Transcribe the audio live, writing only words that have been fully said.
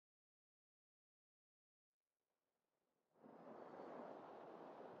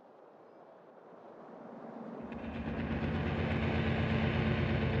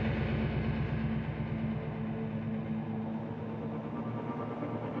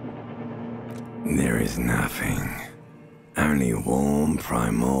There is nothing. Only warm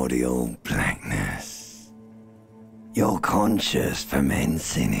primordial blackness. Your conscious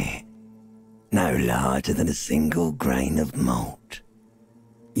ferments in it. No larger than a single grain of malt.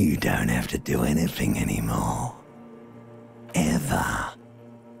 You don't have to do anything anymore. Ever.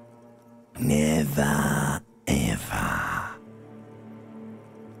 Never, ever.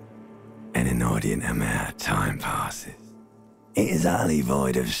 An inordinate amount of time passes. It is utterly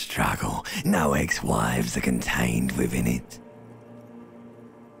void of struggle. No ex-wives are contained within it.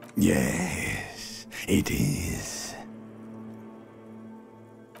 Yes, it is.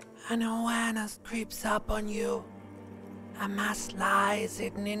 An awareness creeps up on you. A mass lies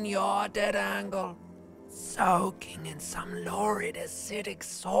hidden in your dead angle, soaking in some lurid acidic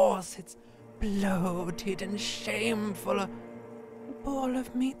sauce. It's bloated and shameful, a ball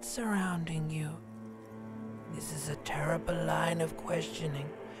of meat surrounding you. This is a terrible line of questioning,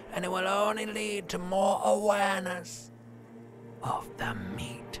 and it will only lead to more awareness of the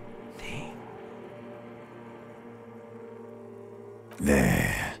meat thing.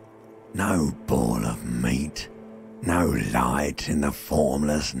 There. No ball of meat. No light in the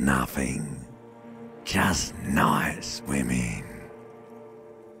formless nothing. Just nice women.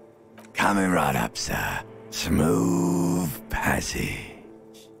 Coming right up, sir. Smooth passage.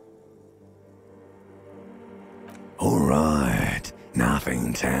 Alright,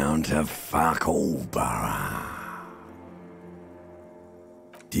 nothing down to fuck all borough.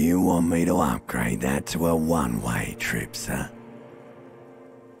 Do you want me to upgrade that to a one-way trip, sir?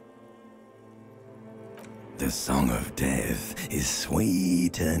 The song of death is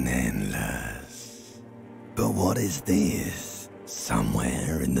sweet and endless. But what is this?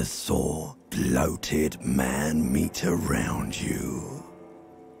 Somewhere in the sore, bloated man-meat around you.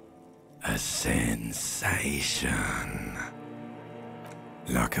 A sensation.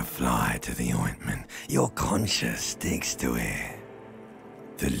 Like a fly to the ointment, your conscience sticks to it.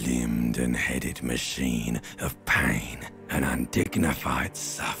 The limbed and headed machine of pain and undignified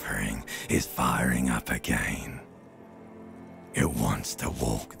suffering is firing up again. It wants to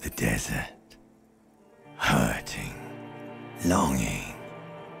walk the desert. Hurting, longing,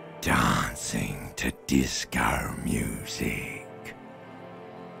 dancing to disco music.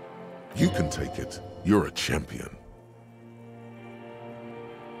 You can take it. You're a champion.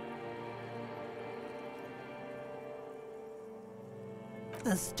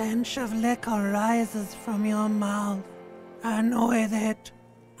 The stench of liquor rises from your mouth, and with it,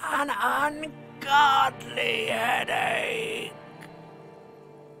 an ungodly headache.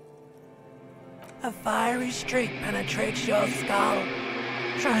 A fiery streak penetrates your skull,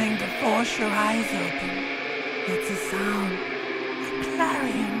 trying to force your eyes open. It's a sound, a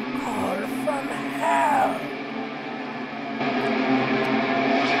clarion call from hell.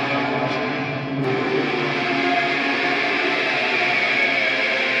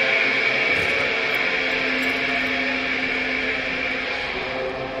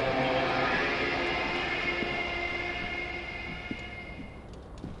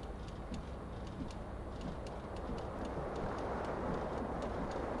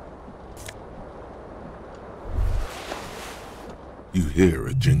 You hear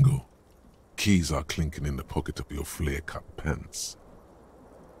a jingle. Keys are clinking in the pocket of your flare-cut pants.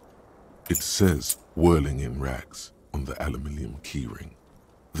 It says, whirling in rags, on the aluminium keyring.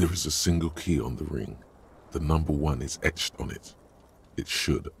 There is a single key on the ring. The number 1 is etched on it. It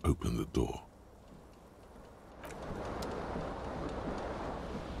should open the door.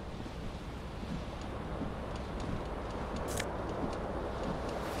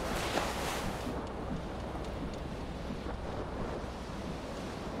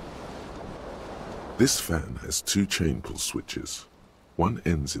 This fan has 2 chain pull switches. One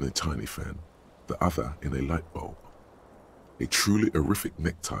ends in a tiny fan, the other in a light bulb. A truly horrific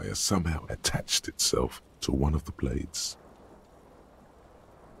necktie has somehow attached itself to one of the blades.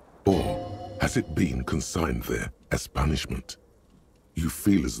 Or has it been consigned there as punishment? You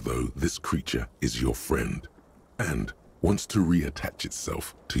feel as though this creature is your friend and wants to reattach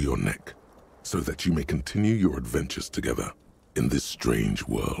itself to your neck so that you may continue your adventures together in this strange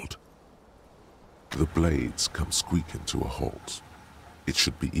world. The blades come squeaking to a halt. It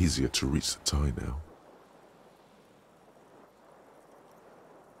should be easier to reach the tie now.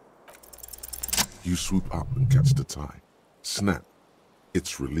 You swoop up and catch the tie. Snap.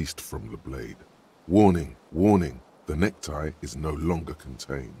 It's released from the blade. Warning, warning, the necktie is no longer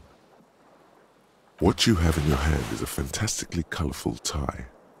contained. What you have in your hand is a fantastically colorful tie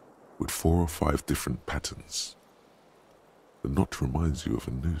with 4 or 5 different patterns. The knot reminds you of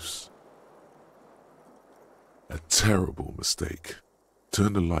a noose. A terrible mistake.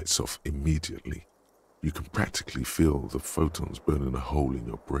 Turn the lights off immediately. You can practically feel the photons burning a hole in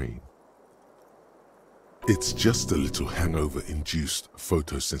your brain. It's just a little hangover-induced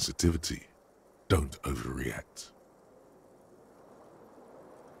photosensitivity. Don't overreact.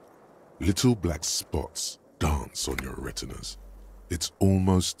 Little black spots dance on your retinas. It's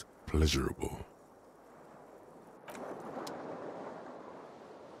almost pleasurable.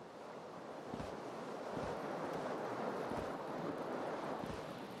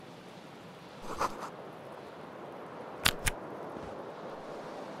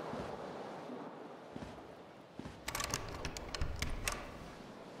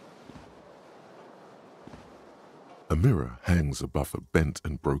 A mirror hangs above a bent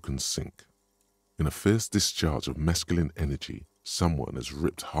and broken sink. In a fierce discharge of masculine energy, someone has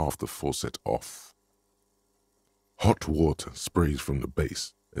ripped half the faucet off. Hot water sprays from the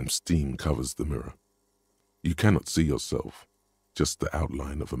base and steam covers the mirror. You cannot see yourself, just the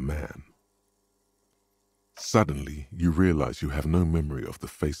outline of a man. Suddenly, you realize you have no memory of the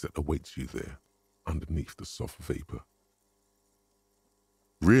face that awaits you there, underneath the soft vapor.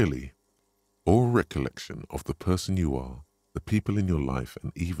 Really, all recollection of the person you are, the people in your life,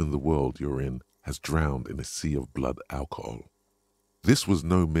 and even the world you're in has drowned in a sea of blood alcohol. This was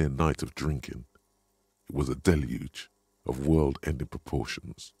no mere night of drinking. It was a deluge of world-ending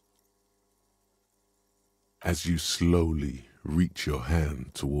proportions. As you slowly reach your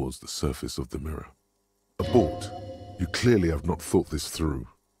hand towards the surface of the mirror. Abort. You clearly have not thought this through.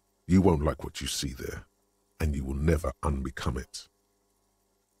 You won't like what you see there, and you will never unbecome it.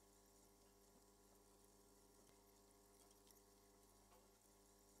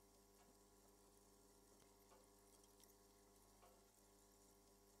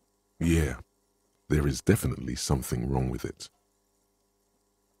 Yeah, there is definitely something wrong with it.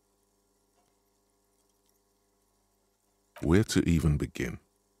 Where to even begin?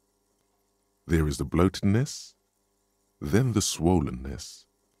 There is the bloatedness, then the swollenness.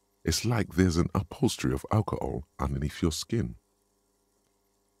 It's like there's an upholstery of alcohol underneath your skin.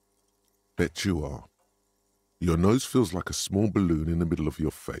 Bet you are. Your nose feels like a small balloon in the middle of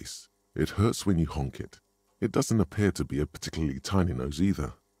your face. It hurts when you honk it. It doesn't appear to be a particularly tiny nose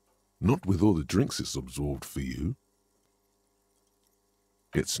either. Not with all the drinks it's absorbed for you.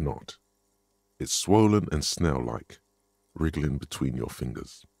 It's not. It's swollen and snail-like, wriggling between your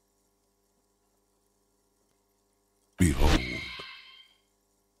fingers. Behold.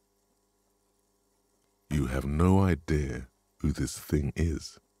 You have no idea who this thing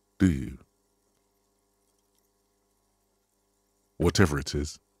is, do you? Whatever it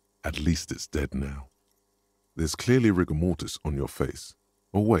is, at least it's dead now. There's clearly rigor mortis on your face.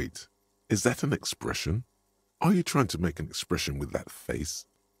 Oh wait, is that an expression? Are you trying to make an expression with that face?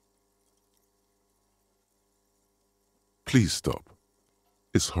 Please stop.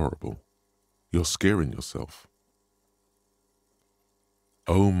 It's horrible. You're scaring yourself.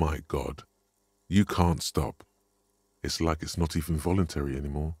 Oh my God. You can't stop. It's like it's not even voluntary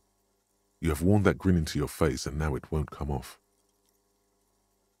anymore. You have worn that grin into your face and now it won't come off.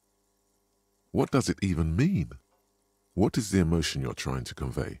 What does it even mean? What is the emotion you're trying to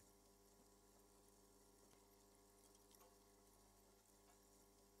convey?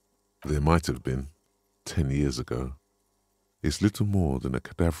 There might have been, 10 years ago. It's little more than a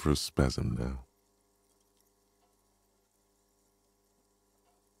cadaverous spasm now.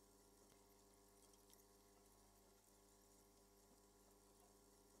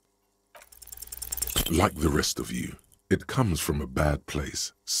 Like the rest of you, it comes from a bad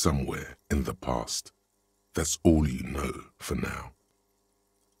place somewhere in the past. That's all you know for now.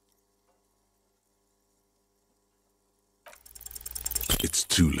 It's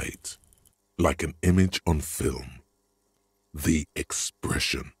too late. Like an image on film. The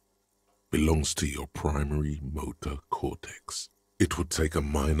expression belongs to your primary motor cortex. It would take a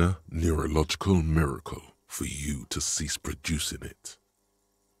minor neurological miracle for you to cease producing it.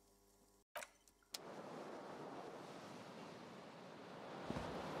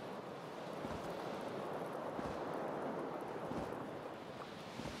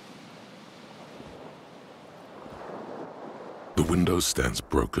 The window stands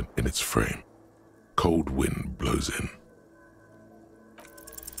broken in its frame. Cold wind blows in.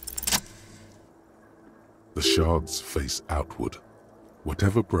 The shards face outward.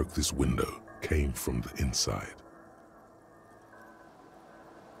 Whatever broke this window came from the inside.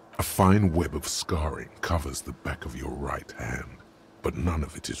 A fine web of scarring covers the back of your right hand, but none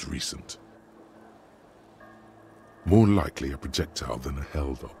of it is recent. More likely a projectile than a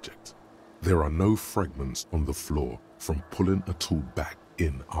held object. There are no fragments on the floor from pulling a tool back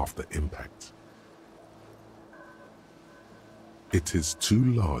in after impact. It is too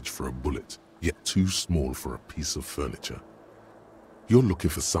large for a bullet, yet too small for a piece of furniture. You're looking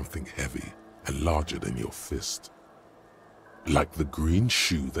for something heavy and larger than your fist. Like the green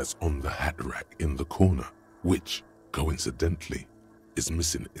shoe that's on the hat rack in the corner, which, coincidentally, is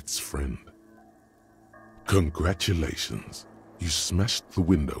missing its friend. Congratulations, you smashed the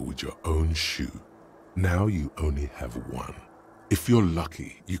window with your own shoe. Now you only have one. If you're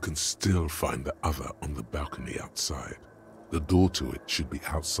lucky, you can still find the other on the balcony outside. The door to it should be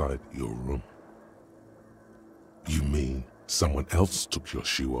outside your room. You mean someone else took your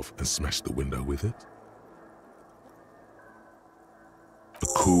shoe off and smashed the window with it? A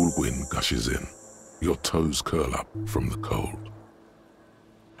cool wind gushes in. Your toes curl up from the cold.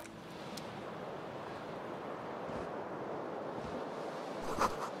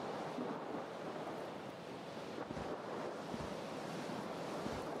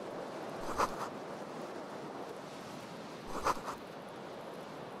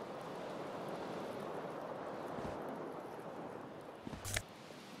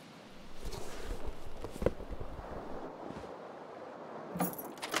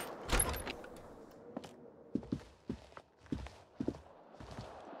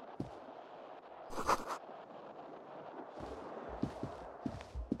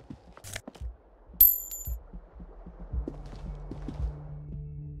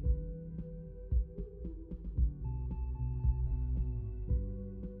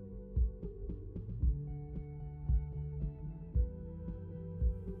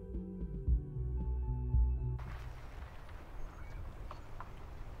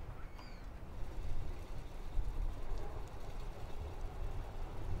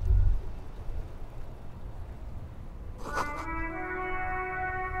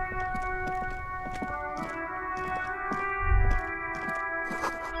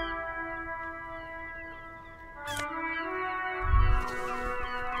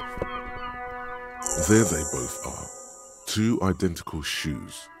 There they both are, two identical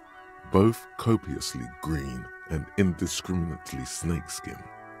shoes, both copiously green and indiscriminately snakeskin,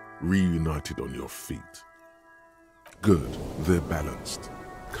 reunited on your feet. Good, they're balanced,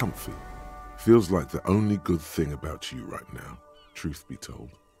 comfy. Feels like the only good thing about you right now, truth be told.